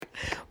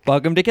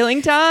Welcome to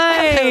Killing Time.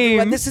 Hello,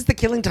 everyone. This is the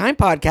Killing Time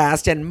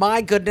podcast, and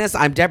my goodness,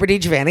 I'm Deborah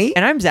DiGiovanni.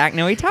 And I'm Zach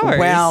Noe Towers.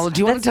 Well, do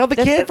you want to tell the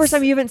that's kids? the first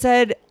time you haven't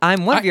said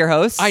I'm one of your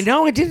hosts. I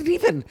know, I didn't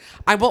even.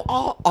 I will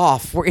all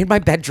off. We're in my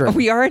bedroom.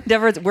 We are in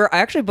Deborah's. We're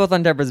actually both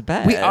on Deborah's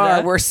bed. We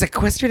are. We're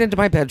sequestered into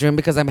my bedroom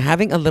because I'm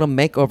having a little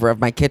makeover of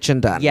my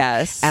kitchen done.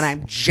 Yes. And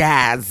I'm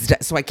jazzed,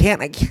 so I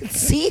can't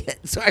see it.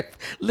 So I've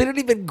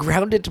literally been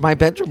grounded to my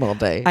bedroom all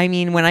day. I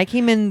mean, when I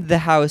came in the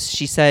house,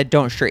 she said,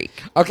 "Don't shriek."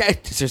 Okay,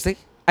 seriously?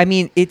 I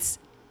mean, it's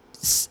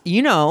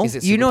you know Is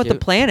it what super the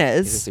cute? plan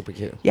is. Is it super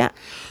cute? Yeah,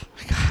 Oh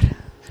my God.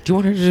 Do you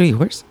want her to do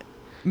yours?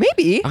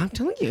 maybe. I'm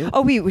telling you.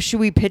 Oh, wait.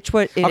 Should we pitch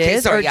what it is, Okay,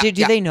 sorry, or yeah,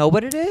 do yeah. they know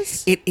what it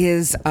is? It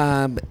is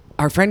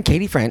our friend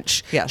Katie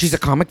French. Yes. She's a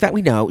comic that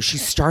we know. She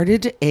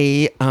started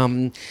a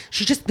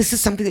this is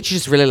something that she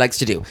just really likes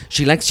to do.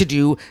 She likes to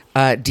do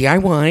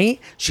DIY.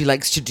 She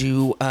likes to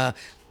do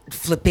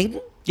flipping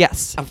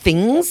Yes. of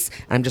things.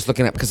 I'm just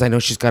looking up because I know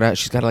she's got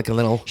like a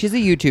little She's a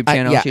YouTube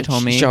channel. She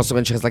told me. She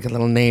also she has like a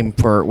little name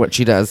for what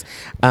she does.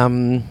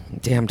 Damn,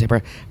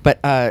 Deborah. But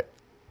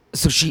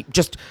so she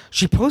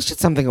posted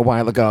something a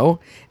while ago,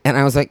 and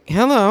I was like,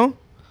 "Hello,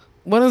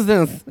 what is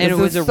this?" And This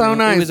it was is a so room,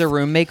 nice. It was a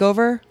room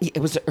makeover. It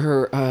was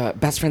her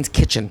best friend's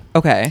kitchen.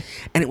 Okay.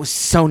 And it was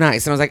so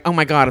nice. And I was like, oh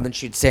my God. And then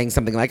she'd saying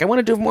something like, I want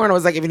to do more. And I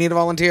was like, if you need a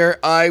volunteer,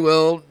 I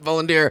will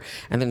volunteer.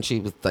 And then she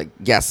was like,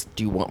 yes,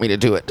 do you want me to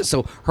do it?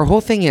 So her whole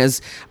thing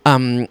is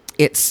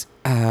it's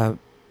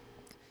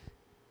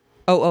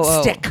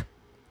stick.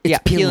 It's Yeah,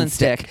 peel and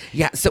stick.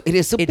 Yeah, so it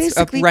is. So It's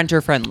basically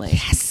renter friendly.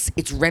 Yes,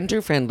 it's renter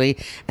friendly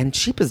and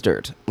cheap as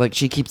dirt. Like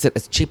she keeps it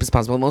as cheap as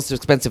possible. The most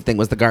expensive thing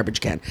was the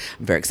garbage can.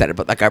 I'm very excited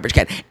about that garbage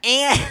can.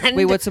 And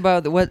Wait, what's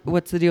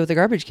the deal with the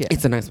garbage can?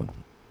 it's a nice one.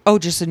 Oh,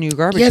 just a new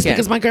garbage Yes, can.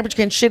 because my garbage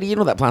can's shitty. You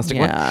know that plastic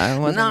one. Yeah, it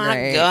wasn't Not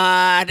great.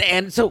 good.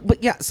 And so,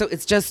 but yeah, so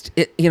it's just,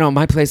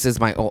 my place is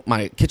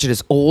my kitchen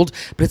is old,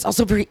 but it's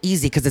also very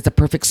easy because it's a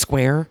perfect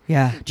square.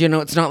 Yeah. Do you know,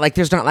 it's not like,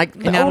 there's not like.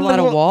 And not a lot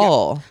of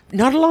wall.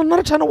 Yeah, not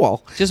a ton of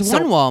wall. Just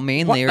one wall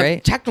mainly,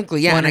 right?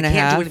 Technically, yeah. One And I and a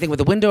can't half. do anything with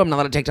the window. I'm not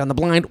allowed to take down the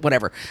blind,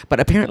 whatever. But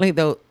apparently,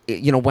 though,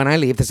 when I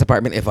leave this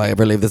apartment, if I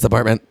ever leave this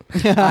apartment,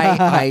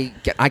 I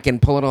can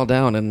pull it all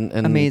down and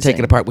Amazing. take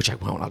it apart, which I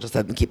won't. I'll just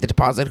let them keep the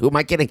deposit. Who am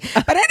I kidding?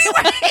 But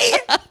anyway.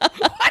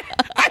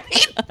 I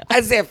mean,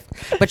 as if.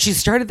 But she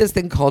started this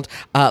thing called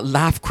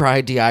Laugh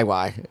Cry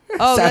DIY.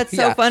 Oh, that's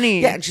so funny.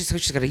 Yeah, and she's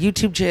got a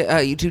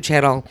YouTube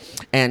channel,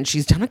 and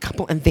she's done a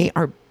couple, and they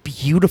are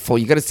beautiful.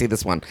 You got to see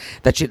this one.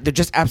 They're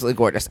just absolutely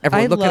gorgeous.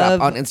 Everyone look it up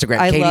on Instagram.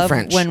 I Katie love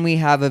French. when we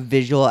have a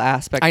visual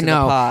aspect. I to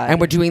know, the pod.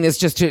 and we're doing this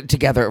just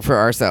together for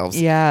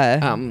ourselves. Yeah.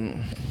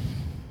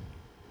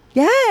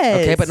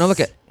 Yes. Okay, but no, look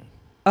at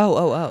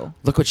Oh.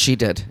 what she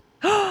did.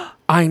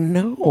 I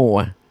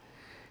know.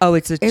 Oh,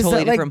 it's a Is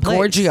totally that like different place.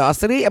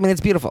 gorgiosity? I mean,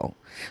 it's beautiful.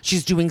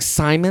 She's doing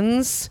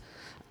Simon's.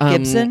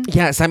 Gibson?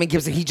 Yeah, Simon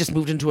Gibson. He just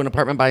moved into an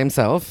apartment by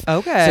himself.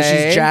 Okay. So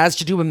she's jazzed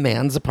to do a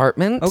man's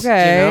apartment.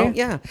 Okay. You know?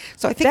 Yeah.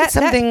 So I think it's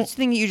That something.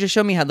 thing you just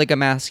showed me had like a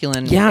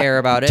masculine Yeah. air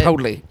about it.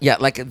 Totally. Yeah,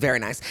 like very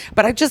nice.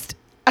 But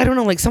I don't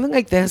know, like something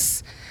like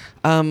this.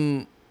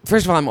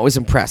 First of all, I'm always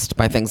impressed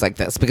by things like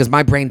this because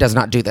my brain does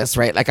not do this,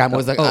 right? Like I'm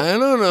always like, I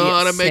don't know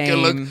yeah, how to make it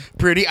look same.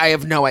 pretty. I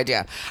have no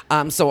idea.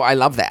 So I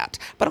love that.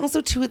 But also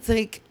too, it's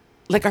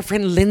like our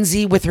friend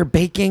Lindsay with her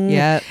baking.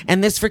 Yeah.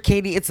 And this for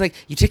Katie, it's like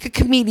you take a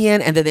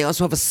comedian and then they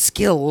also have a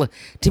skill.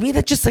 To me,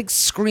 that just like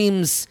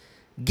screams,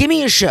 give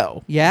me a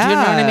show. Yeah. Do you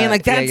know what I mean?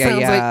 Like that Yeah,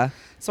 sounds yeah. like.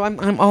 So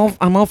I'm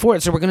all for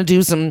it. So we're gonna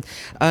do some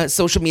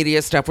social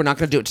media stuff. We're not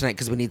gonna do it tonight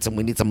because we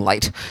need some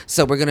light.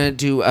 So we're gonna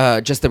do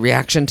just the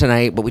reaction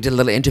tonight. But we did a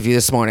little interview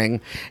this morning,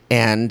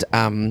 and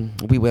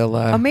we will.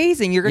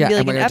 Amazing. You're going to be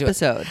and like we're an gonna do it.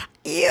 episode.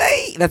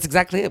 Yay! That's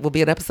exactly it. We'll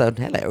be an episode.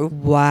 Hello.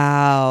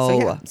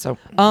 Wow. So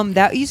yeah.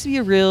 That used to be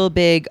a real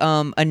big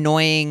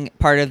annoying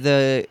part of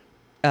the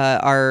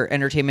our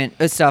entertainment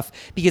stuff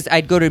because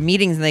I'd go to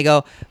meetings and they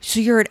go, so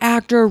you're an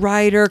actor,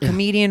 writer,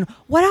 comedian.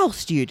 What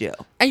else do you do?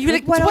 And you'd be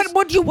like, else-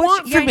 what do you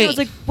want yeah, from I know. me? It's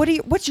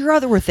like, what's your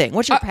other thing?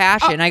 What's your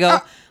passion? I go,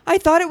 I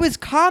thought it was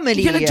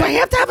comedy. You're like, do I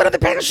have to have another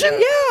passion?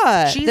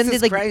 Yeah. Jesus then they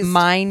like Christ.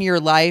 mine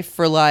your life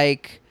for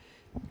like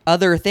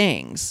other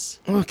things.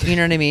 Okay. You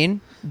know what I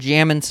mean?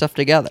 Jamming stuff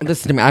together.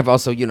 Listen to me. I've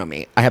also, you know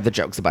me. I have the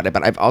jokes about it,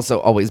 but I've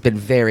also always been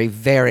very,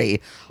 very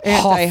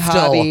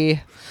Anti-hobby.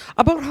 hostile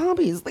about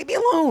hobbies. Leave me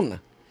alone.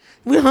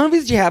 What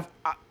hobbies do you have?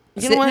 You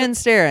know Sitting what? and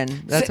staring.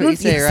 That's Sitting- what you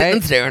say, yeah, right? Sitting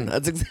and staring.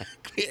 That's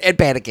exactly. And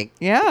panicking.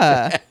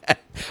 Yeah.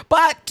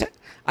 But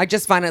I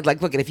just find it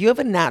like, look, if you have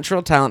a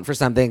natural talent for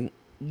something,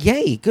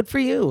 yay, good for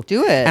you.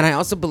 Do it. And I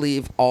also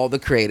believe all the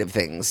creative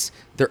things,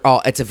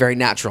 it's a very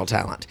natural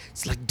talent.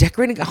 It's like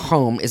decorating a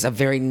home is a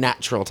very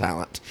natural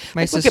talent.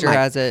 My Like, look at sister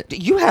has it.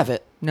 You have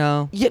it.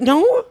 No, Yeah,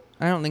 no?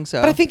 I don't think so.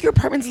 But I think your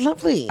apartment's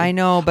lovely. I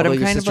know, but Although I'm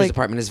your kind of sister's like-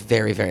 apartment is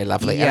very, very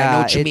lovely. and I Yeah, know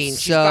what you it's mean.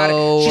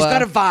 so, She's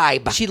got a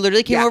vibe. She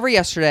literally came Yeah. over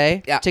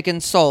yesterday Yeah. to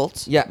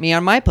consult Yeah. me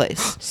on my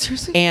place.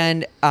 Seriously?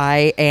 And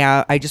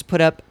I just put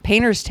up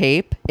painter's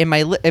tape in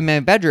my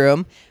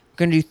bedroom. I'm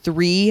gonna do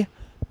 3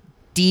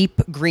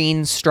 deep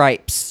green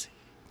stripes.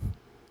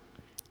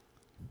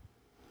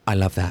 I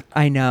love that.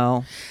 I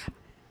know.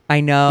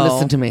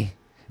 Listen to me.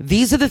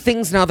 These are the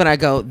things now that I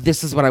go,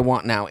 this is what I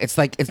want now. It's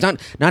like, it's not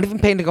even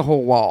painting a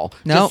whole wall.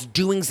 Nope. Just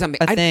doing something.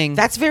 A thing.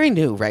 That's very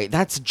new, right?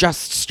 That's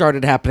just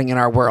started happening in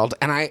our world.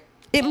 And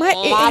It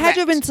had to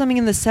have been something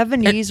in the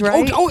 70s,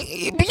 right?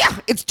 Yeah.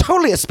 It's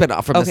totally a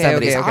spin-off from the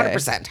 70s. Okay.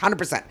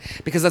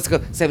 100%. Because let's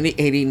go 70,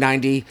 80,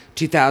 90,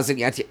 2000.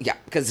 Yeah,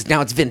 because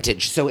now it's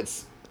vintage. So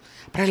it's...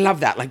 But I love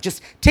that. Like,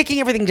 just taking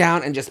everything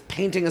down and just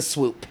painting a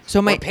swoop. So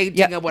my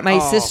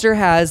sister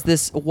has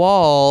this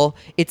wall.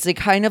 It's like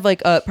kind of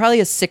like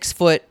probably a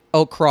 6-foot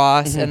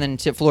across and then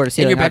to floor to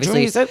ceiling. In your bedroom,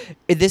 obviously.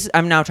 you said?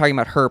 I'm now talking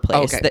about her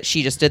place that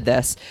she just did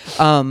this.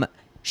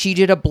 She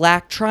did a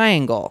black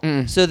triangle.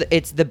 So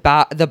it's the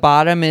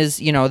bottom is,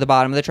 the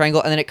bottom of the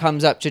triangle, and then it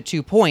comes up to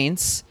 2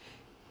 points,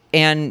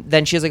 and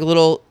then she has like a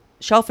little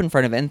shelf in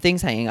front of it and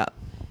things hanging up.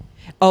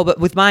 Oh, but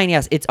with mine,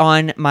 yes, it's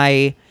on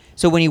my...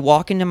 So when you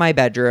walk into my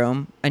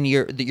bedroom and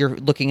you're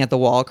looking at the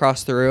wall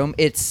across the room,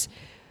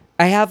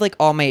 I have like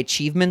all my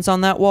achievements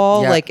on that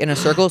wall, like in a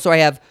circle. So I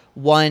have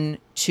 1,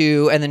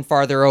 2, and then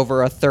farther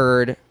over a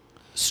 3rd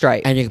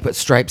stripe. And you can put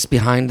stripes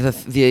behind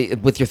the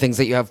with your things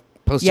that you have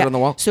posted on the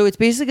wall. So it's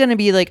basically going to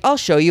be like, I'll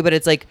show you, but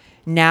it's like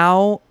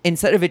now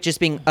instead of it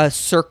just being a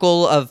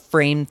circle of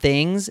framed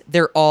things,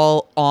 they're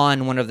all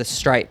on one of the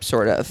stripes,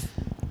 sort of.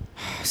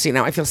 See,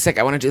 now I feel sick.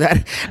 I want to do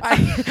that.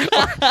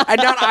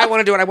 I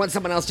want to do it. I want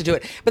someone else to do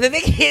it. But the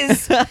thing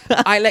is,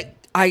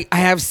 I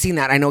have seen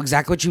that. I know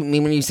exactly what you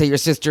mean when you say your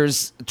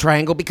sister's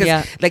triangle,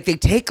 because like they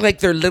take like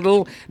their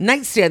little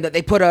nightstand that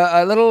they put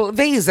a little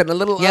vase and a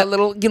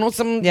little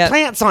some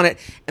plants on it,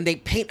 and they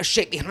paint a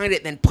shape behind it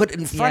and then put it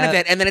in front of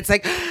it, and then it's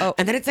like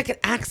and then it's like an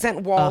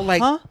accent wall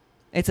like.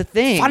 It's a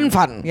thing.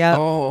 Fun. Yeah.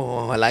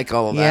 Oh, I like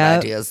all of that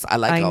ideas. I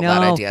like all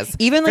that ideas.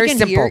 Even like Very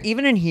simple.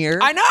 even in here.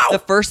 I know. The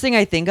first thing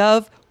I think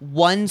of,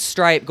 one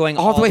stripe going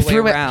all the way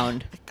through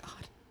around. Oh my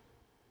God.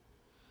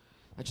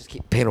 I just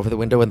keep paint over the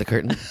window and the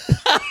curtain.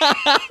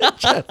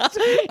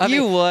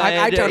 You would.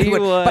 I totally you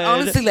would. would. But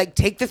honestly, like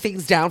take the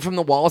things down from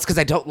the walls because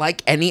I don't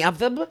like any of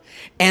them,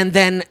 and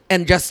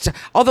just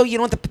although you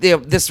know what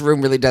this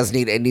room really does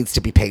needs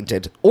to be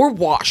painted or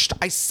washed.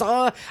 I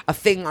saw a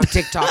thing on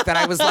TikTok that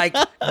I was like,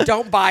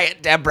 don't buy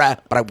it, Deborah,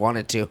 but I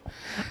wanted to.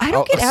 I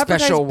don't get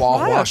advertised special wall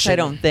products, washing. I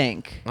don't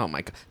think. Oh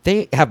my God,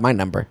 they have my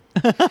number.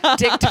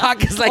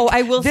 TikTok is like,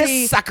 I will this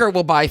say, sucker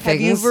will buy things.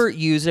 Have you ever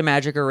used a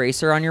magic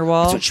eraser on your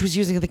wall? That's what she was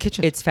using in the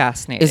kitchen. It's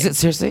fascinating. Is it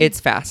seriously? It's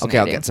fascinating. Okay,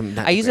 I'll get some.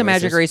 I use a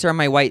magic eraser on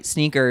my white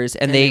sneakers,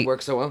 and they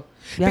work so well.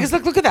 Yeah. Because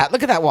look at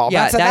that wall.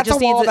 Yeah, that's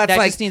just a wall needs that's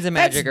like just needs a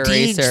magic that's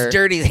eraser. Deej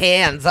dirty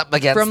hands up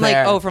against from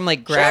there. from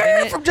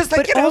grabbing it. From just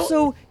like but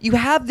also you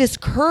have this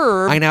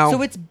curve. I know.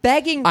 So it's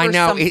begging for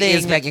something. It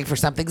is begging for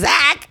something.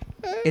 Zach.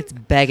 It's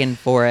begging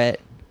for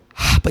it.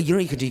 But you know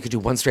what you could do? You could do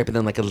one stripe and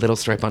then like a little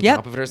stripe on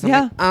top of it or something.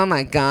 Yeah. Oh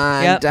my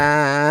God.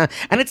 Yep.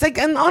 And it's like,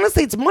 and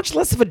honestly, it's much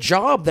less of a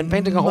job than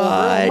painting a whole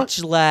room.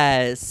 Much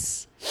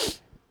less.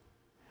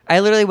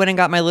 I literally went and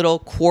got my little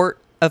quart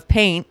of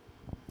paint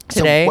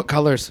today. So what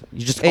colors?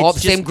 You just all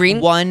the same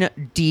green? One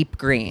deep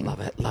green.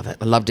 Love it.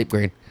 I love deep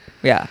green.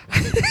 Yeah.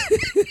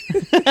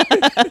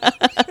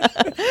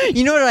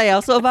 You know what I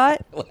also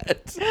bought?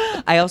 What?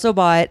 I also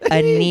bought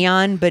a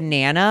neon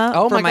banana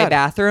for my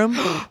bathroom,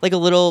 like a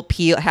little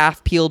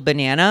half peeled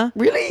banana.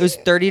 Really? It was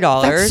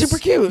 $30. That's super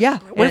cute. Yeah.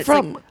 Where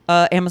from?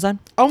 Amazon.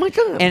 Oh my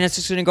God. And it's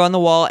just gonna go on the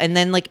wall, and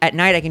then like at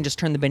night I can just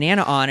turn the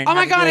banana on. And oh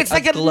my have God, it it's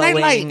like a glowing,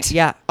 nightlight.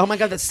 Yeah. Oh my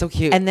God, that's so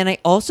cute. And then I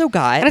also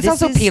got, and it's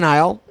also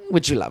penile,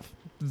 which you love.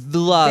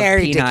 Love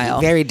very penile.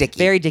 Dicky, very dicky.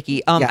 Very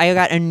dicky. I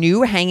got a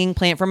new hanging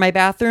plant for my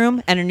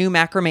bathroom and a new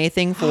macrame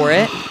thing for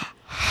it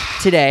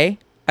today.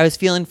 I was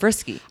feeling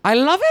frisky. I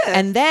love it.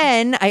 And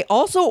then I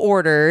also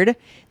ordered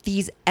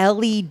these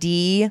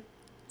LED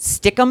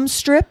stickum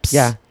strips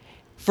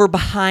for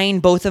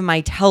behind both of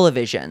my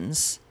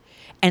televisions.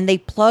 And they're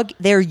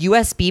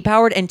USB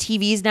powered, and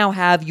TVs now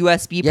have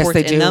USB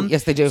ports in them.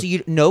 Yes, they do.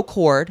 So no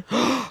cord.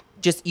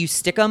 Just you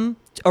stick them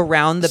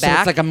around the back.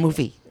 It's like a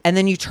movie. And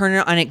then you turn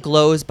it on, it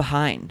glows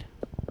behind.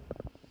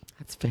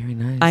 That's very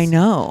nice. I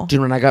know. Do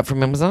you know what I got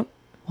from Amazon?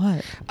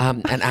 What?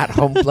 An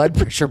at-home blood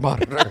pressure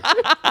monitor.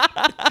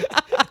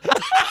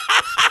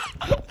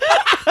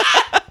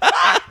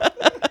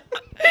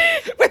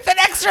 With an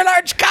extra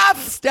large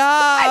cuff.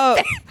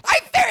 Stop.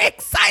 I'm very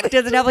excited.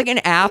 Does it have like an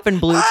app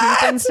and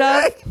Bluetooth and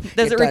stuff?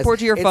 Does it report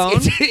to your phone?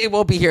 It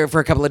won't be here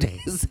for a couple of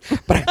days,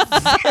 but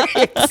I'm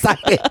very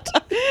excited.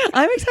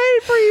 I'm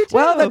excited for you too.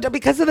 Well,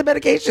 because of the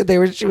medication,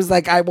 she was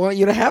like, "I want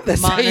you to have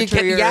this, monitor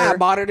so you can,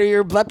 monitor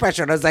your blood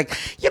pressure." And I was like,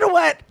 "You know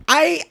what?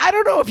 I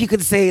don't know if you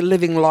could say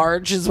living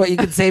large is what you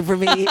could say for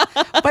me,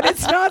 but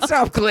it's not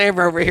so clear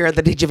over here at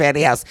the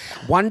DiGiovanni house.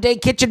 One day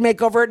kitchen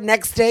makeover,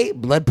 next day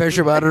blood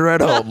pressure monitor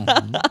at home.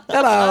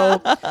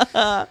 Hello."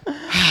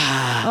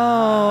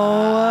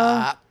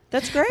 Oh,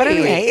 that's great. But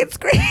anyway, it's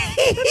great.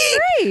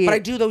 Great. But I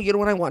do, though, you know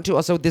what I want to?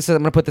 Also, I'm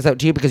going to put this out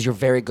to you because you're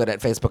very good at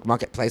Facebook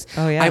Marketplace.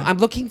 Oh, yeah. I'm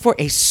looking for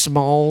a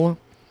small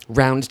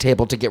round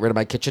table to get rid of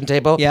my kitchen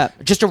table. Yeah.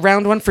 Just a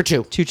round one for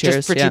two. Two chairs.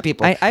 Just for two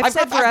people. I've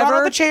said forever. I've got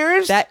all the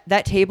chairs.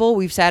 That table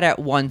we've sat at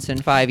once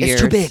in 5 years.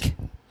 It's too big.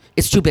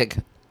 It's too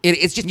big.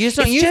 It's just You just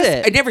don't use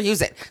it. I never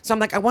use it. So I'm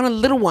like, I want a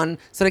little one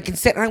so that I can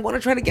sit, and I want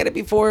to try to get it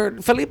before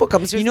Filippo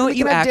comes. You know what We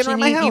you can have dinner actually at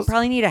my need? You house.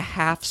 probably need a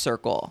half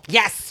circle.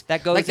 Yes,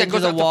 That goes like into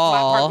the up flat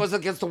wall. part goes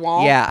against the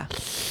wall. Yeah.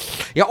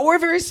 Yeah, or a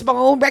very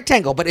small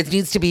rectangle, but it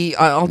needs to be.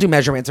 I'll do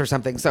measurements or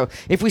something. So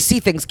if we see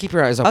things, keep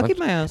your eyes open. I'll keep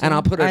my eyes and I'll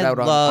open. put it I out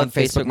on love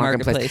Facebook Facebook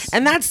Marketplace. Marketplace.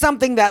 And that's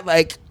something that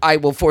like I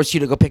will force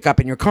you to go pick up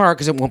in your car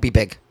because it won't be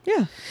big.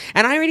 Yeah.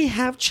 And I already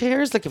have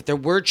chairs. Like if there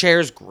were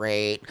chairs,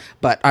 great.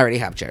 But I already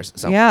have chairs.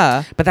 So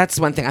Yeah. But that's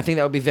one thing. I think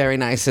that would be very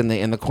nice in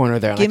the corner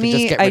there. And Give I could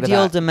just me get rid of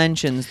ideal that.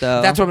 dimensions,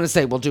 though. That's what I'm gonna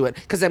say. We'll do it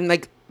because I'm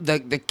like the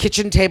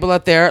kitchen table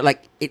out there.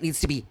 Like it needs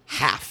to be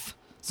half.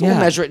 So we'll Yeah.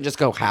 measure it and just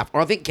go half. Or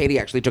I think Katie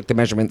actually took the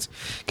measurements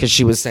because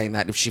she was saying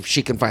that if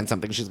she can find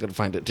something, she's gonna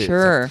find it too.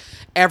 Sure. So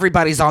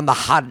everybody's on the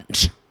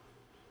hunt.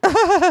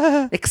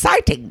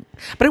 Exciting.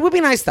 But it would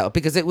be nice though,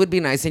 because it would be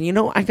nice. And you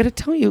know, I gotta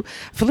tell you,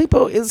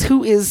 Filippo is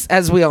who is,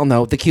 as we all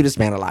know, the cutest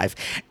man alive.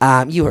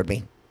 You heard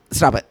me.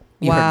 Stop it.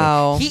 You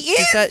Wow. heard me. He is.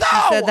 She said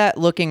that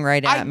looking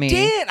right at I me.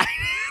 did.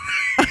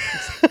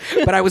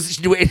 But I was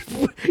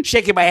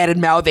shaking my head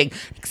and mouthing,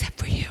 except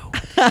for you.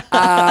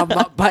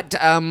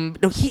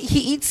 No, he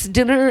eats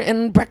dinner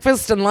and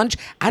breakfast and lunch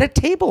at a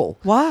table.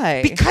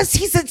 Why? Because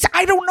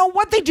I don't know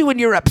what they do in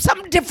Europe.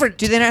 Something different.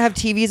 Do they not have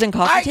TVs and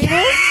coffee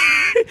tables?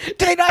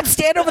 Do they not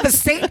stand over the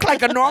sink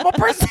like a normal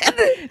person?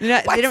 They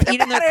don't What's the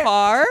eat in their matter?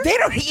 car? They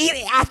don't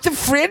eat at the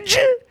fridge?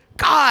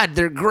 God,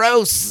 they're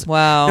gross.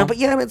 Wow. No, but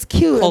yeah, it's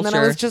cute. And then I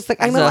Culture. was just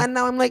like, I know, and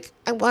now I'm like,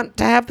 I want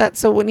to have that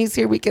so when he's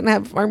here, we can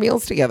have our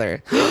meals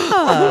together.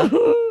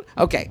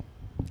 Okay.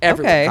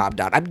 Everyone Okay. calm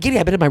down. I'm giddy.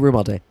 I've been in my room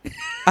all day.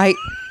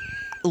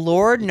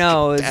 Lord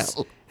knows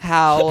tell.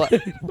 how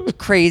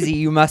crazy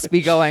you must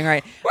be going,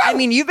 right? I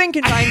mean, you've been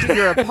confined to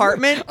your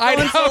apartment, I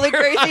going know, slowly for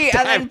a long crazy, and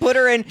time. then put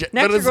her in. But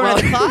Next, you're it's going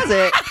to the well-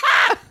 closet.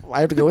 I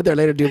have to go in there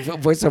later to do a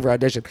voiceover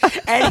audition.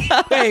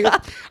 Anyway,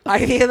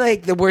 I feel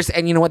like the worst,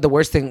 and you know what? The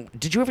worst thing,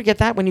 did you ever get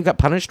that when you got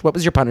punished? What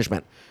was your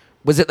punishment?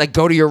 Was it like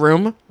go to your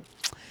room?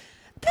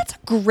 That's a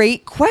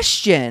great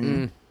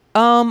question.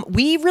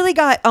 We really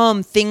got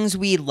things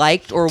we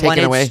liked or Taken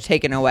wanted away?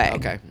 taken away.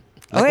 Okay.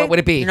 Like, Okay, what would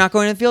it be? You're not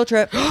going to the field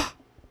trip,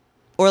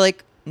 or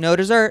like no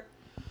dessert,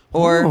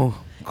 or Oh,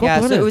 cool yeah.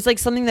 So blooded. it was like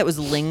something that was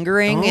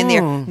lingering in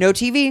there. Oh. No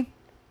TV,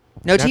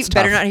 no That's TV.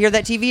 Better tough. not hear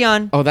that TV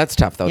on. Oh, that's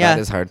tough though. Yeah.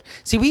 That is hard.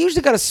 See, we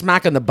usually got a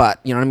smack in the butt.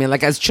 You know what I mean?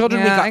 Like as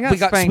children, Yeah, I got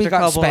spanked a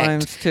couple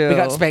times, too. We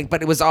got spanked,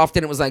 but it was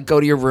like go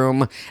to your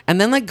room, and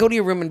then like go to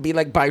your room and be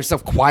like by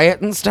yourself, quiet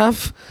and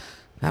stuff.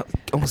 That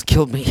almost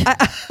killed me.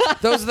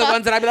 Those are the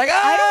ones that I'd be like,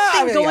 I don't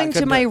think yeah, going I to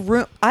couldn't my do it.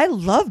 room. I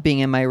love being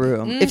in my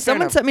room. If Fair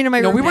someone enough. sent me to my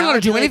no, room, we weren't now, allowed to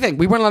I'd do be like- anything.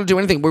 We weren't allowed to do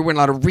anything. We weren't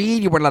allowed to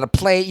read. You weren't allowed to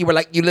play. You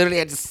literally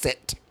had to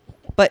sit.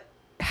 But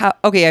how?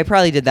 Okay, I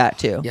probably did that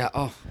too. Yeah.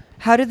 Oh.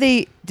 How did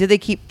they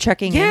keep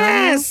checking in on you?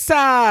 Yes.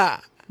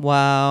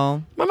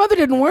 Wow. My mother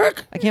didn't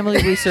work. I can't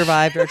believe we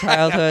survived our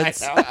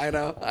childhoods. I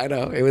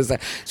know. It was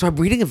so I'm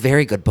reading a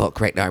very good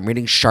book right now. I'm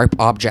reading Sharp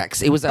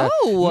Objects. It was a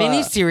Oh,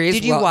 mini series.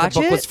 did you watch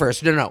the book it? was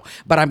first. No,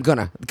 but I'm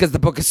gonna because the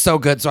book is so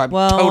good. So I'm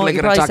Well, totally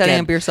you're gonna probably tuck setting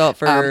in. up yourself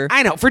for-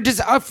 I know for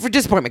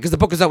disappointment because the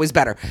book is always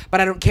better. But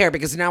I don't care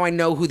because now I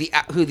know who the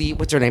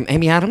what's her name,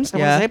 Amy Adams. I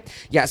Yeah. wanna say?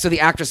 Yeah. So the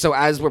actress. So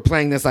as we're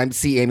playing this, I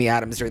see Amy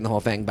Adams during the whole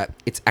thing. But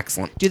it's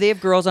excellent. Do they have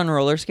girls on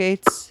roller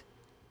skates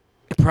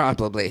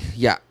Probably.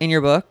 Yeah. in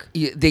your book?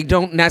 They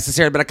don't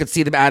necessarily, but I could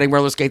see them adding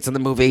roller skates in the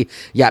movie.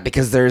 Yeah,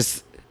 because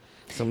there's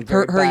some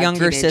very Her bad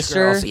younger teenage sister?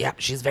 girls. Yeah,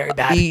 she's very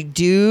bad.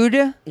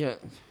 Dude, Yeah.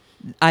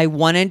 I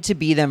wanted to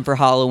be them for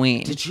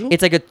Halloween. Did you?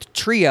 It's like a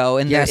trio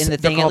in Yes, the they're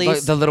thing at called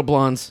least. the little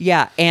blondes.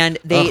 Yeah, and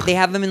they Ugh.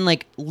 have them in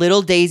like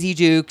little Daisy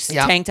Dukes,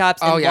 Yeah. tank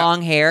tops, and Oh, yeah.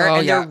 long hair, Oh,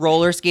 and yeah. they're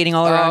roller skating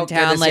all around town.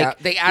 goodness, Like yeah.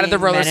 They added the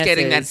being roller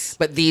skating then, menaces.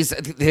 but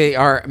they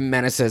are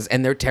menaces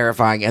and they're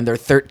terrifying and they're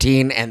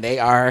 13 and they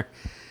are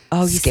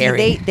Oh, you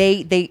scary.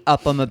 see, they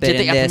up them a bit Did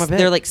they in up 'em this. a bit?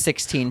 They're like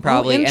 16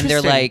 probably, and they're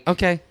interesting. like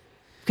okay.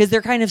 because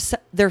they're kind of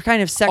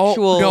sexual.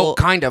 Oh, no,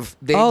 kind of.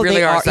 They Oh, really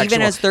they are are, sexual.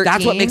 even as That's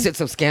what 13? makes it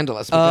so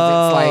scandalous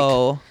because it's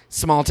Oh. like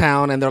small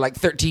town and they're like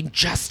 13,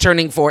 just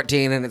turning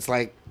 14, and it's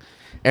like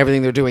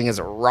everything they're doing is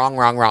wrong,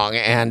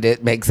 and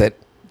it makes it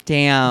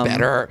Damn.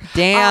 better.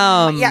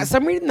 Damn. Yeah, so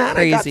I'm reading that.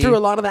 I got Crazy. through a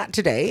lot of that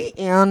today,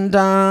 and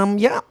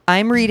yeah.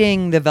 I'm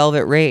reading The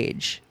Velvet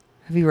Rage.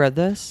 Have you read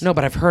this? No,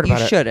 but I've heard You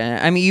about it.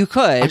 shouldn't. I mean, you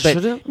could, but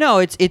shouldn't? no.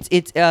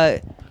 It's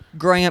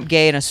growing up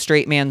gay in a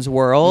straight man's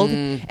world,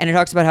 Mm. and it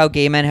talks about how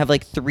gay men have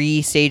like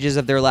 3 stages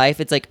of their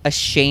life. It's like a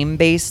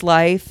shame-based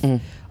life,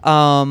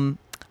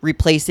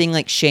 replacing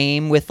like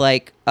shame with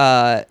like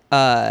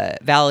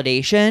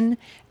validation,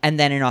 and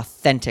then an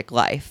authentic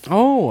life.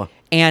 Oh.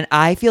 And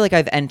I feel like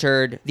I've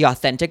entered the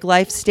authentic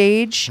life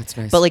stage. That's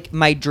nice. But like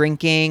my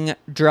drinking,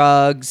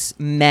 drugs,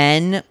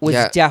 men was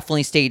Yeah.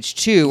 definitely stage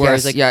 2 where I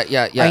was Yes,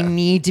 like, yeah. I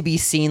need to be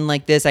seen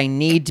like this. I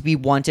need to be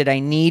wanted. I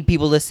need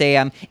people to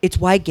say it's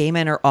why gay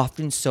men are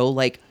often so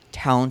like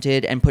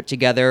talented and put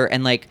together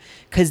and like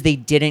because they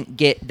didn't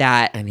get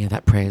that. Any of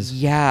that praise.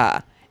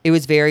 Yeah. It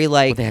was very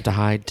like What they had to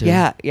hide too.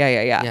 yeah.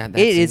 that It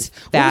is seems-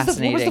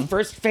 fascinating. What was the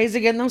first phase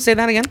again though? Say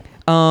that again.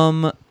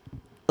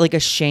 Like a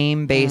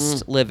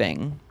shame-based Mm.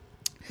 living.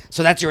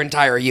 So that's your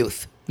entire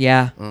youth.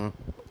 Yeah.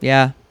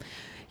 Yeah.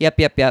 Yep.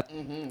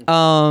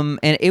 And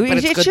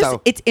it's good, just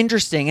though. it's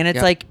interesting, and it's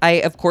Yeah. like I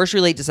of course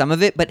relate to some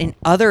of it, but in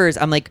others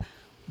I'm like,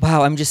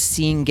 wow, I'm just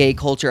seeing gay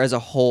culture as a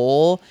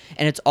whole,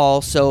 and it's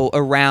also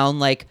around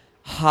like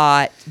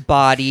hot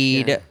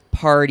bodied Yeah.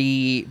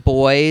 party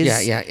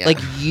boys, Yeah. like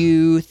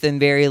youth, and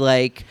very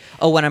like,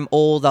 oh, when I'm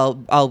old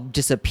I'll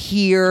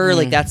disappear,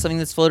 like that's something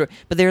that's floated.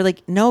 But they're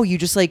like, no, you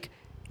just like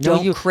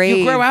don't you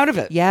crave. grow out of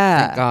it.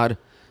 Yeah. Thank God.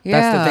 That's the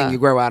Yeah. thing. You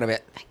grow out of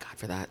it. Thank God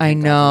for that. I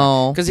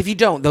know. Because if you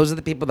don't, those are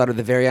the people that are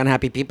the very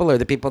unhappy people, or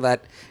the people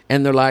that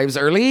end their lives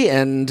early.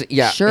 And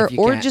yeah, Sure, if you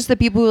or can't. just the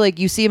people who like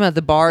you see them at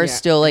the bars Yeah,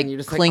 still like and you're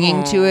just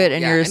clinging to it,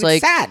 and yeah, you're just and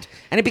like, it's sad,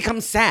 and it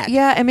becomes sad.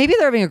 yeah, and maybe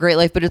they're having a great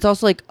life, but it's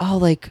also like, oh,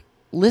 like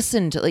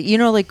listen to like, you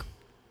know, like,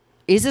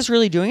 is this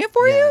really doing it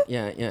for you?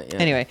 Yeah.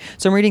 Anyway,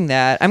 so I'm reading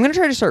that. I'm gonna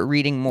try to start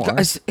reading more.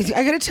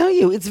 I gotta tell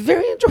you, it's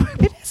very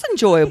enjoyable. It is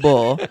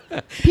enjoyable.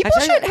 People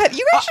tell you- should have.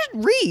 You guys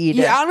should read.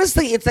 Yeah,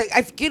 honestly, it's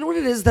like you know what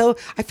it is though.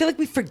 I feel like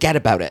we forget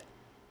about it.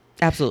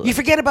 absolutely. You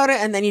forget about it,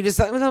 and then you just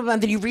and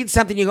then you read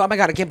something. You go, oh my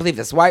God, I can't believe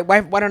this. Why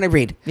don't I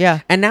read? Yeah.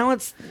 And now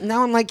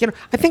I'm like, you know,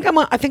 I think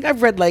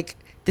I've read like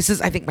this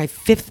is I think my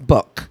 5th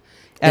book.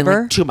 In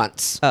Ever? like 2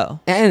 months. Oh.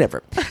 And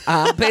ever.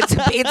 But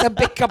it's a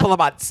big couple of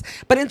months.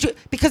 But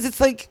because it's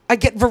like, I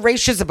get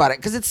voracious about it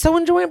because it's so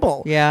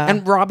enjoyable. Yeah.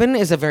 And Robin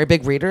is a very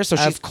big reader, so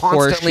she's Of course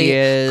constantly. she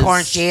is. Of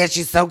course she is.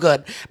 She's so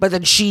good. But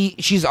then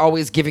she's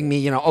always giving me,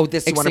 you know, oh,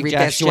 this, you want to read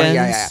this? You wanna,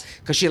 yeah. Suggestions.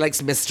 Because she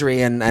likes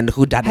mystery and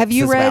whodunits Have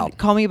you as read well.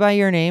 Call Me by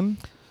Your Name?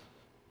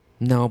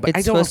 No, but It's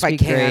I don't know if supposed I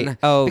to be can. great.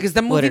 Oh, because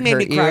the would movie it made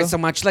me hurt cry you? so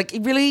much. Like,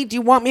 really? Do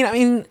you want me?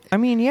 I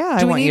mean, Yeah, I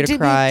Do we want you need to to be-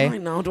 cry. I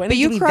know. Do I but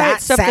need you to be cry that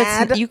at stuff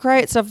sad? that's you cry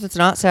at stuff that's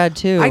not sad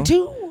too. I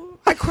do.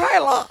 I cry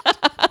a lot.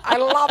 I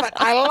love it.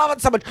 I love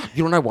it so much.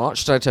 You know what I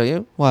watched? Did I tell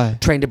you?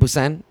 What? Train to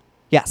Busan.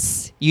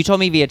 Yes, you told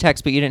me via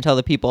text, but you didn't tell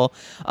the people.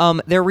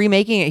 They're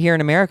remaking it here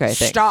in America, I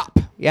think. Stop.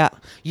 Yeah.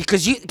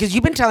 Because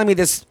you've been telling me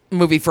this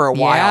movie for a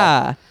while.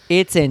 Yeah,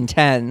 it's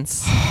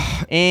intense.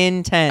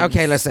 Intense.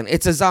 Okay, listen.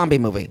 It's a zombie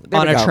movie. There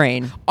On we a go.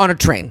 train. On a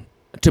train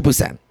to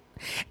Busan.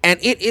 And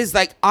it is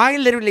like I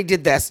literally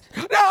did this.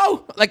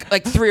 No,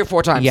 like 3 or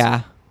 4 times.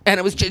 Yeah. And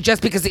it was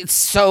just because it's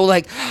so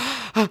like,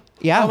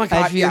 Yeah, oh my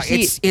God, edge of yeah, your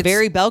seat. it's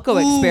Very Belko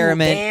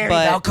experiment, very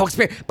but- Belko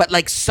experiment, but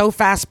like so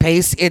fast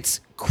paced, it's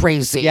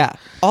crazy. Yeah.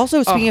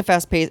 Also, speaking of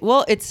fast paced,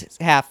 well, it's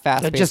half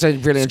fast paced. Just I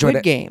really enjoyed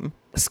it. Game.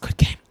 Squid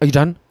Game. Are you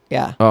done?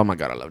 Yeah. Oh my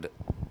God, I loved it.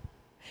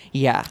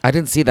 Yeah. I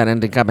didn't see that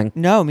ending coming,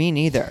 No, me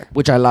neither.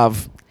 which I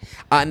love.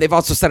 And they've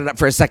also set it up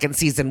for a 2nd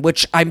season,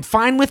 which I'm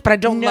fine with, but I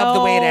don't love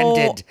the way it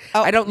ended.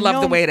 Oh, I don't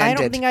love the way it ended. I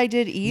don't think I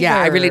did either.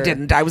 Yeah, I really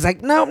didn't. I was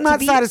like, no, I'm To not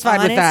be satisfied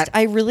with that. honest,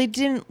 I really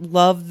didn't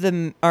love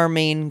our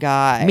main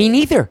guy. Me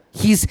neither.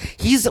 He's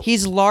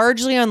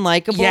largely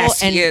unlikable.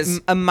 Yes, and he is.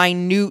 a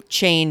minute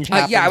change.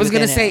 Happens yeah, I was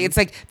gonna within say him. it's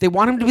like they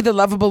want him to be the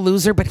lovable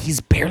loser, but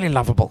he's barely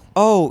lovable.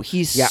 Oh,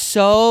 he's Yeah.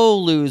 so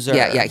loser.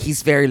 Yeah,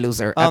 he's very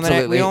loser. And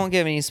Absolutely. we won't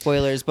give any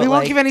spoilers, but We like,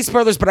 won't give any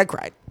spoilers, but I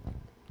cried.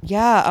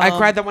 yeah, I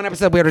cried that one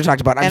episode we already talked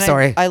about. I'm and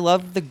sorry. I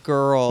loved the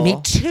girl. Me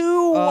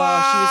too.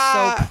 Oh, she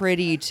was so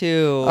pretty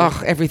too.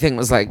 Oh, everything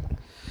was like.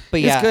 but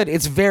It's yeah, good.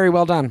 It's very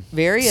well done.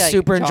 very like,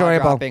 super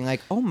enjoyable. jaw-dropping,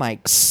 like, oh my,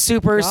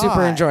 Super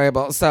God.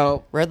 enjoyable.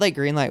 So, red light,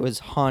 green light was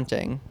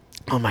haunting.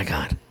 oh my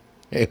God,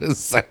 it was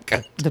so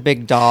good. The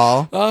big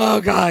doll.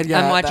 Oh God,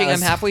 yeah. I'm watching. that I'm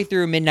was- halfway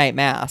through Midnight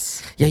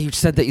Mass. Yeah, you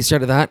said that you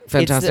started that.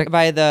 Fantastic. It's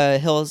by the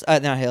Hills,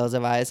 not Hills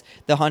of Eyes,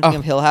 The Haunting Oh.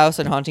 of Hill House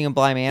and Haunting of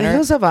Bly The Manor.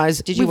 Hills of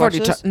Eyes. Did you we've watch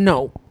already this?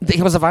 No, The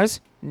Hills of Eyes.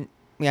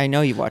 Yeah, I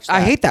know you watched that.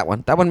 I hate that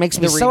one. That one makes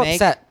me The so remake?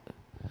 upset.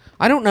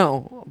 I don't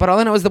know, but all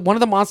I know is that one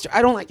of the monsters.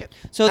 I don't like it.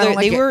 So I don't they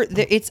like it. were.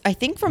 It's I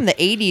think from the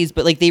 80s,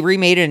 but like they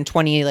remade it in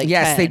 20 like.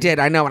 Yes, 10. they did.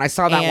 I know, and I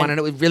saw that one, and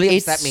it would really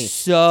it's upset me.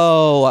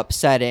 So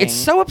upsetting. It's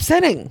so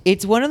upsetting.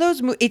 It's one of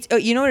those. It's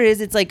you know what it is.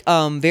 It's like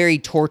very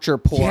torture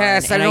porn.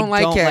 Yes, I and don't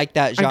like it. Like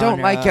that genre. I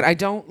don't like it. I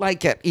don't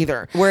like it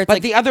either. Where it's but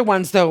like- the other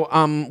ones, though,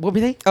 what were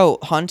they? Oh,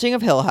 Haunting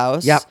of Hill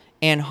House. Yep.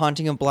 And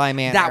Haunting of Bly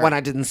Manor. That one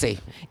I didn't see.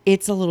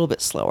 It's a little bit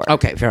slower.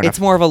 Okay, fair enough. It's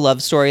more of a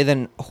love story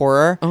than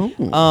horror.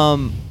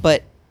 Oh.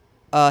 But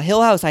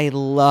Hill House I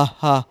loved.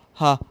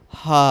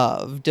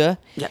 Yeah,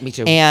 me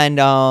too.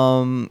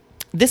 And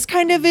this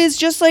kind of is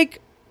just like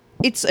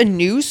it's a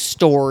new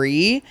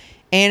story,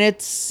 and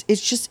it's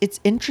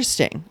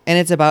interesting, and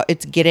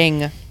it's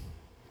getting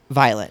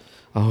violent,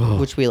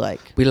 which we like.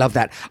 We love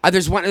that.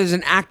 There's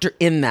an actor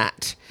in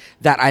that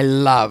I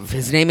love.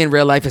 His name in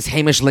real life is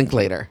Hamish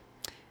Linklater.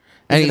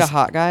 Is it a he's-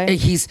 hot guy?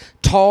 He's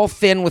tall,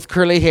 thin, with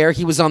curly hair.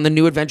 He was on The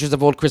New Adventures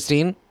of Old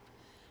Christine.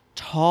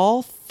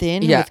 Tall,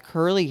 thin, Yeah. with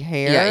curly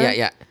hair.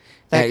 Yeah.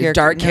 That character,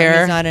 dark no, hair.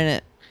 He's not in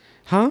it.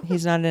 Huh?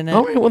 He's not in it.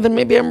 All right, well then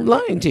maybe I'm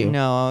lying to you.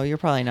 No, you're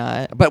probably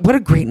not. But what a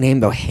great name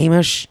though,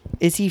 Hamish.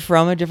 Is he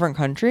from a different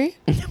country?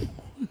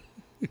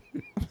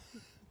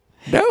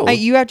 No.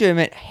 You have to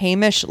admit,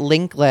 Hamish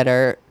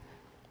Linklater.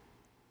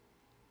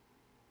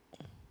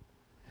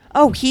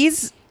 Oh,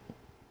 he's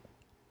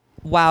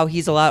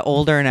a lot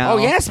older now. Oh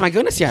yes, my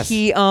goodness, yes.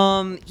 He's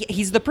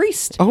the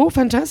priest. Oh,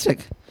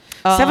 fantastic.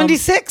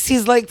 76.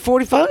 He's like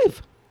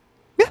 45.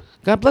 Yeah,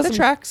 God bless that him.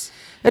 tracks.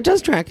 It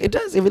does track. It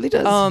does. It really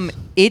does.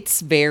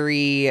 It's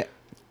very,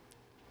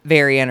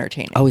 very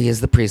entertaining. Oh, he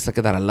is the priest. Look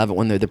at that. I love it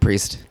when they're the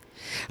priest.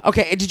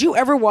 Okay, did you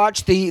ever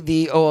watch the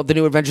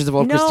New Adventures of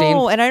Old Christine?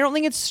 No, and I don't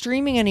think it's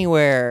streaming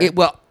anywhere.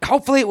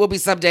 Hopefully it will be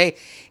someday.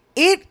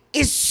 It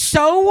is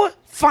so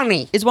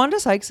funny. Is Wanda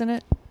Sykes in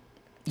it?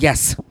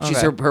 Yes,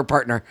 she's Okay. her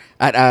partner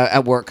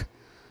at work.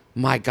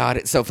 My God,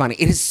 it's so funny.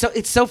 It's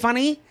so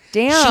funny.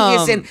 Damn.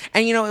 She is in,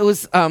 and you know it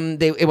was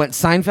it went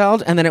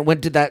Seinfeld, and then it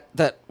went to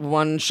that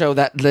one show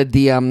that led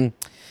the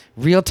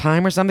Real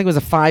Time or something. It was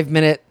a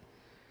 5-minute.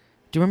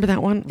 Do you remember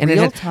that one? And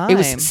Real it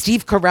was Time.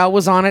 Steve Carell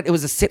was on it. It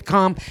was a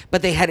sitcom,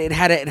 but it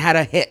had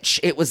a hitch.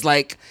 It was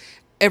like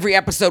every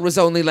episode was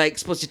only like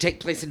supposed to take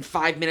place in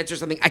 5 minutes or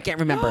something. I can't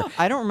remember.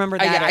 I don't remember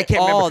that I at can't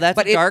all. remember. That's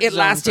but a dark it zone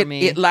lasted. for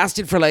me. It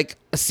lasted for like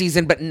a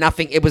season, but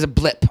nothing. It was a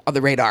blip on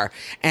the radar,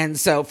 and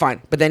so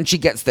fine. But then she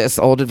gets this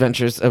New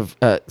Adventures of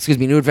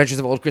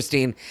Old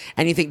Christine,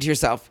 and you think to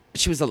yourself,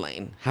 she was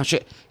Elaine.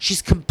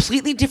 She's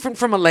completely different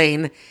from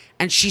Elaine,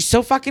 and she's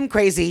so fucking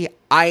crazy.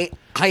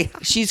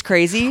 She's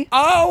crazy.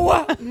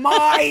 Oh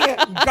my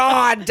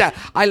God!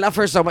 I love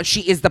her so much.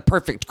 She is the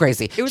perfect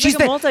crazy. It was she's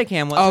like a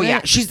multicam, wasn't Oh yeah,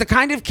 it? she's the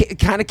kind of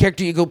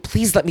character you go,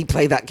 please let me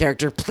play that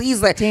character. Please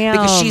Damn.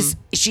 because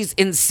she's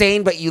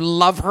insane, but you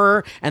love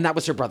her, and that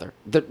was her brother.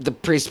 The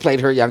priest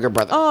played her younger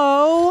brother.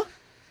 Oh.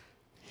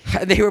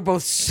 They were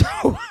both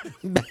so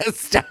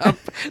messed up.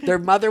 Their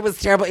mother was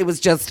terrible. It was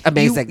just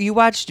amazing. You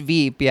watched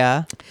Veep,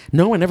 yeah?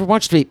 No, I never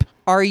watched Veep.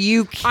 Are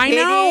you kidding?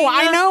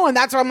 I know, and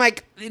that's why I'm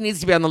like, it needs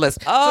to be on the list.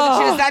 Oh. So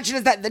she does that, she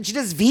does that, then she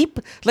does Veep.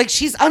 Like,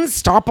 she's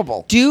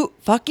unstoppable. Do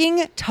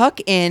fucking tuck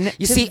in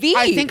You to see, Veep.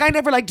 I think I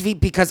never liked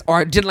Veep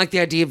or didn't like the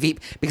idea of Veep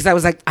because I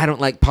was like, I don't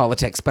like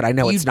politics, but I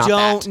know it's not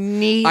that. You don't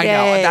need it. I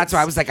know, and that's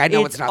why I was like, I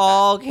know it's not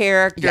all that.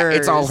 characters. Yeah,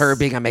 it's all her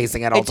being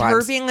amazing at all It's times.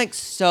 her being like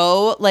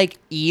so like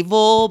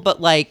evil,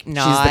 but like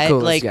not the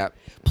coolest, like yeah.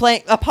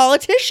 playing a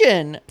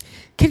politician.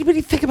 Can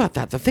anybody think about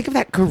that, though? Think of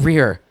that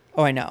career.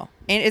 Oh, I know.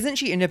 And isn't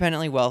she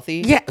independently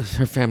wealthy? Yeah,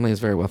 her family is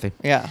very wealthy.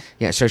 Yeah.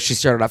 Yeah, so she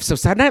started off. So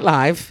Saturday Night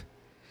Live.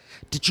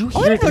 Did you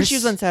hear I didn't know this? she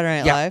was on Saturday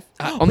Night Yeah. Live.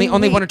 Only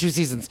Wait. 1 or 2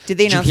 seasons. Did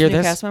they you announce hear the new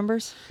this? cast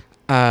members?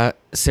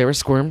 Sarah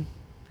Squirm,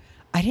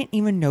 I didn't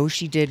even know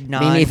she did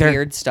neither.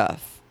 non-weird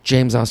stuff.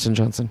 James Austin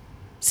Johnson.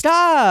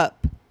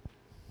 Stop.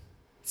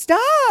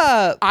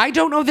 I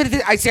don't know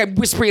that I say I'm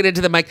whispering it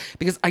into the mic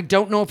because I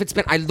don't know if it's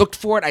been. I looked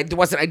for it. I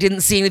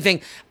didn't see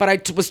anything, but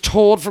I was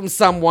told from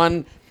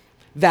someone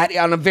that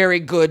on a very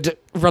good,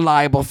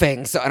 reliable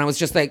thing. So, and I was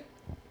just like,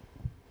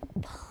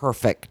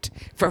 perfect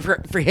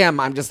for him.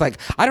 I'm just like,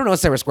 I don't know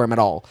Sarah Squirm at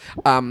all.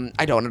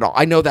 I don't at all.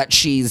 I know that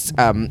she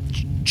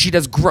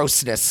does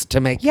grossness to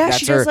make. Yeah, that's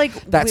she her, does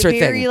like that's her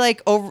very thing.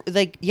 like over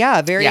like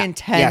very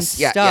intense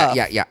stuff.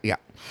 Yeah.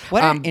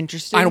 What an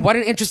interesting. And what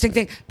an interesting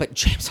thing. But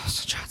James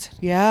Austin Johnson.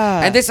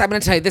 Yeah. And this, I'm going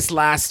to tell you,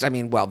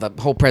 the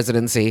whole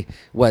presidency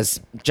was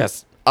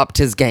just upped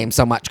his game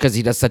so much because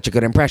he does such a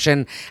good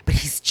impression. But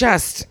he's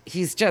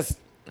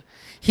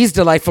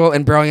delightful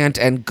and brilliant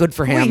and good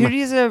for him. Wait, who do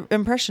you have an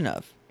impression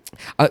of?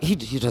 He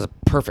does a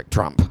perfect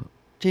Trump.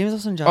 James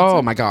Austin Johnson.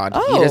 Oh my God.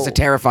 Oh. He does a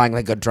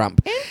terrifyingly good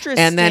Trump. Interesting.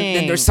 And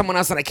then there's someone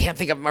else that I can't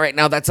think of right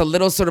now that's a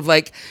little sort of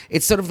like,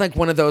 it's sort of like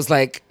one of those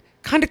like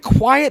kind of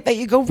quiet that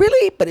you go,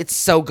 really? But it's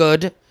so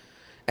good.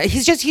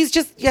 He's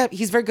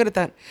very good at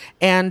that.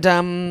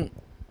 And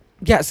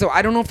yeah, so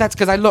I don't know if that's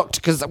because I looked,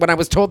 because when I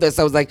was told this,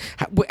 I was like,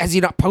 has he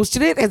not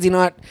posted it? Has he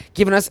not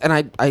given us?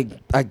 And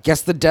I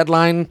guess the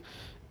deadline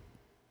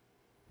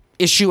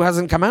issue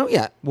hasn't come out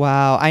yet.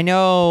 Wow. I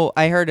know.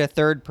 I heard a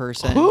third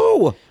person.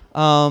 Who?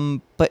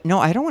 But no,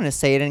 I don't want to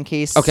say it in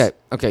case. Okay.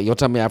 You'll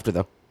tell me after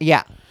though.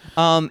 Yeah.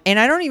 And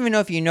I don't even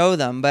know if you know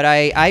them, but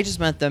I just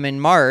met them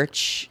in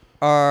March.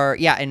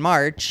 In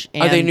March.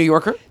 Are they a New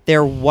Yorker?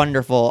 They're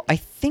wonderful. I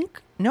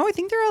think they're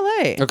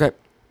LA. Okay.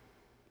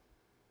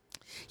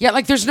 Yeah,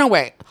 like there's no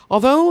way.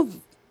 Although,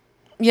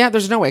 yeah,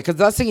 there's no way. Because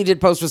the last thing he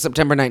did post was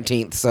September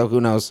 19th. So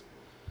who knows?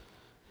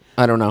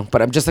 I don't know.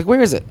 But I'm just like,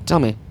 where is it? Tell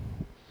me.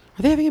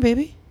 Are they having a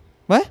baby?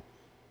 What?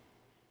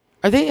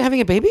 Are they having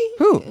a baby?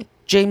 Who?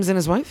 James and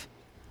his wife?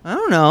 I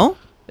don't know.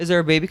 Is there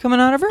a baby coming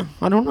out of her?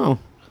 I don't know.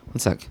 One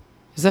sec.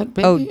 Is that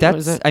baby? Oh, or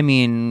is that... I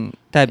mean,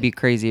 that'd be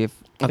crazy if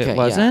it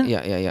wasn't.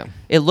 Yeah.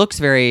 It looks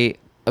very...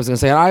 I was going to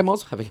say, I'm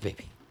also having a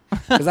baby.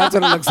 Because that's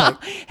what it looks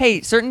like.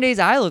 Hey, certain days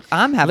I'm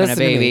having Listen a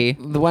to baby.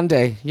 me. The one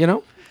day, you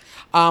know?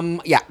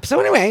 Yeah. So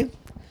anyway,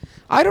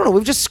 I don't know.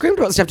 We've just screamed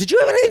about stuff. Did you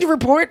have anything to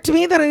report to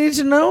me that I need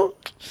to know?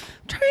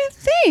 I'm trying to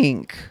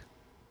think.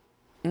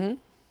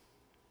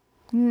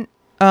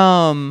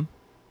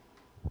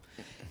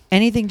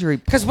 Anything to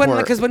report?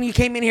 Because when you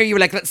came in here, you were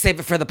like, let's save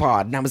it for the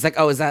pod. And I was like,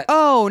 oh, is that...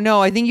 Oh,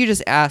 no, I think you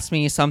just asked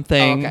me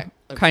something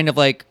kind of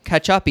like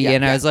catch-uppy,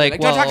 and I was like,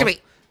 don't talk to me.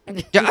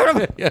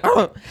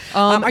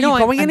 Are you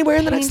going anywhere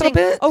in the next little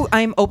bit? Oh,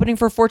 I'm opening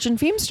for Fortune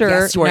Feimster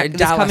Yes, you are in this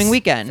Dallas. coming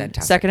weekend.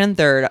 Fantastic. 2nd and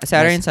 3rd,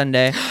 Saturday and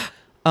Sunday.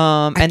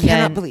 I And cannot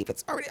then believe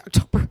it's already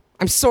October.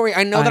 I'm sorry.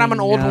 I know that I I'm an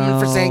old woman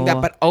for saying that,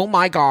 know. but oh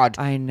my God.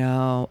 I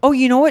know. Oh,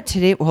 you know what?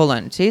 Hold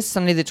on. Today's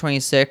Sunday the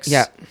 26th.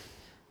 Yeah.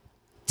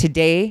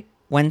 Today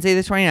Wednesday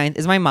the 29th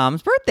is my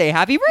mom's birthday.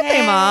 Happy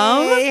birthday,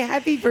 Mom.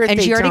 Happy birthday,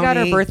 And she already got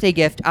her Tony. birthday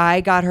gift.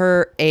 I got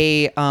her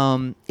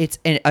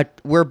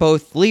we're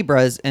both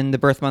Libras and the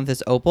birth month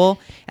is Opal.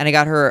 And I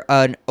got her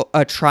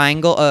a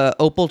triangle,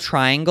 opal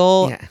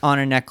triangle on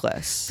a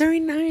necklace. Very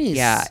nice.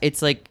 Yeah,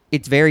 it's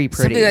very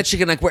pretty. Something that she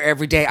can like wear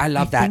every day. I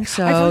love that. think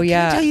so, Can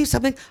yeah. I tell you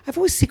something? I've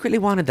always secretly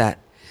wanted that.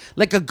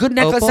 Like a good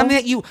necklace, Opal? something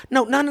that you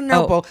not an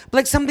Oh. opal, but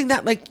like something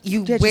that like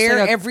you just wear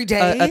like every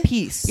day. a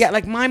piece. Yeah,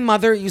 like my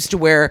mother used to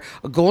wear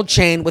a gold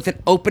chain with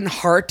an open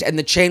heart, and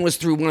the chain was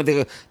through one of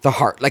the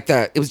heart, like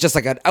it was just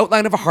like an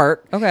outline of a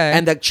heart. Okay.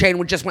 and the chain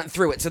would just went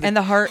through it. So And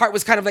the heart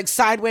was kind of like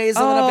sideways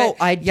a little bit.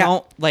 I Yeah.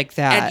 don't like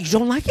that. And you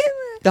don't like it?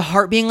 The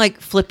heart being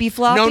like flippy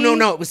floppy.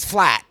 No. It was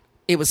flat.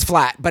 It was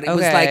flat, but it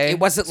was like Okay. it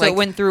wasn't So like it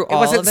went through It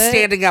wasn't all of it?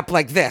 standing up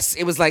like this.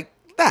 It was like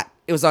that.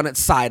 It was on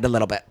its side a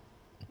little bit.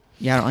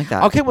 Yeah, I don't like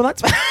that. Okay, well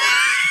that's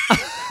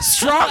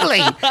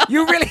strongly.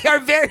 You really are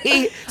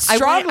very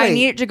strongly. I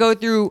need it to go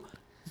through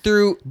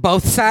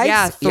both sides.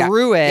 Yeah,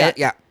 through it.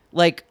 Yeah.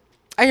 Like,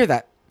 I hear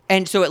that.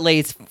 and so it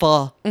lays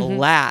flat on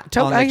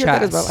the I hear chest.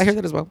 that as well. I hear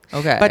that as well.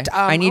 Okay. but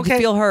I need to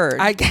feel heard.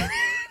 I think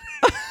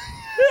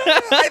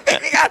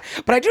we got,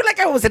 but I do like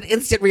how it was an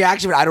instant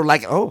reaction. But I don't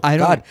like. Oh, I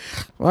don't- God.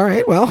 All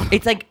right. Well,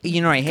 It's like, I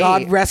hate.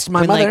 God rest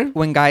my when, mother. Like,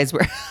 when guys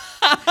wear.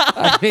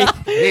 I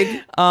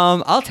mean,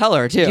 I'll tell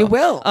her too. You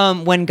will.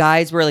 When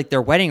guys wear like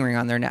their wedding ring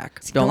on their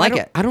neck, don't like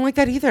it. I don't like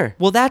that either.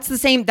 Well, that's the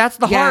same. That's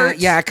the heart.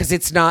 Yeah, because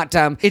it's not.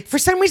 For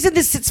some reason,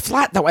 this sits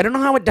flat though. I don't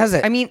know how it does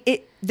it. I mean,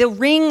 the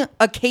ring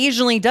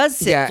occasionally does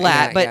sit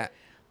flat, but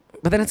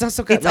but then it's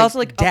also got it's also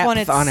like up on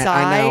depth its it.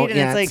 side, I know. and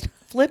Yeah, it's like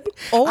flip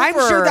over.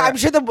 I'm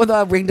sure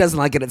the ring doesn't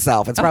like it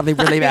itself. It's probably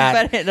really bad.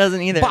 I bet it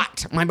doesn't either.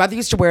 But my mother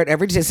used to wear it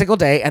every single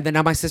day, and then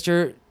now my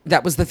sister,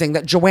 that was the thing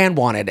that Joanne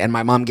wanted, and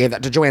my mom gave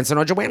that to Joanne, so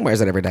now Joanne wears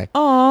it every day.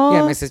 Aw.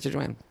 Yeah, my sister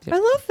Joanne. Yeah. I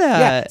love that.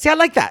 Yeah, see, I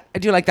like that. I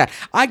do like that.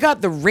 I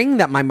got the ring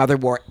that my mother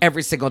wore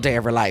every single day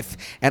of her life,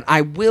 and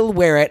I will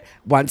wear it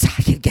once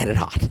I can get it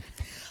on.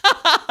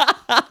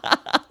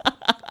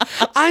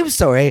 I'm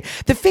sorry.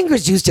 The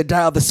fingers used to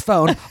dial this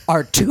phone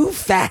are too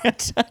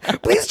fat.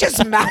 Please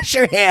just mash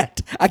your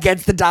hand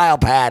against the dial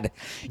pad.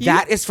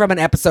 That is from an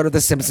episode of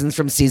The Simpsons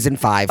from season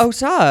 5. Oh,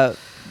 stop.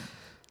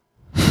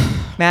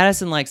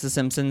 Madison likes The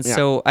Simpsons, Yeah.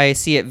 so I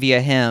see it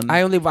via him.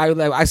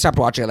 I stopped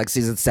watching it like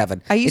season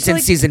 7. I used It's to in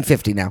like- season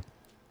 50 now.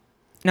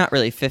 Not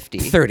really 50.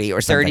 30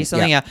 or something. 30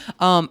 something, Yeah.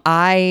 yeah.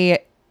 I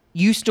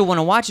used to want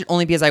to watch it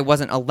only because I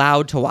wasn't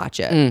allowed to watch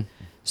it.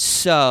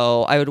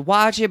 So I would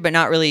watch it, but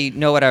not really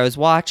know what I was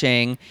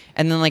watching.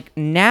 And then like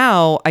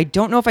now, I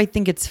don't know if I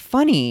think it's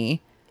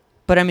funny,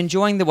 but I'm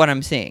enjoying what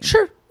I'm seeing.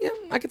 Sure. Yeah,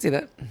 I can see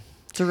that.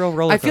 It's a real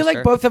roller I coaster. feel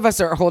like both of us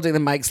are holding the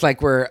mics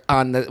like we're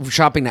on the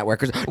shopping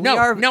network. No,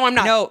 are- no, I'm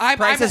not. no,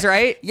 Price is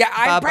Right? Yeah,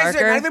 I'm Bob Price is Right.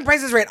 Barker? Not even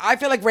Price is Right. I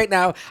feel like right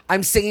now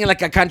I'm singing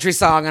like a country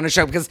song on a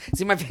show because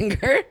see my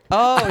finger?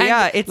 Oh,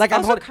 yeah, it's like I'm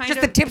also holding kind just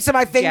of the tips of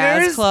my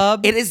fingers. jazz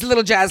club. It is a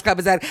little jazz club.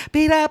 Is that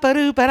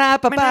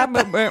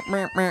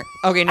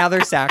Okay, now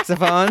there's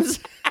saxophones.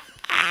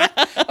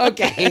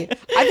 okay?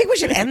 I think we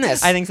should end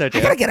this. I think so, too.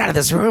 I gotta get out of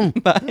this room.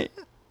 Bye.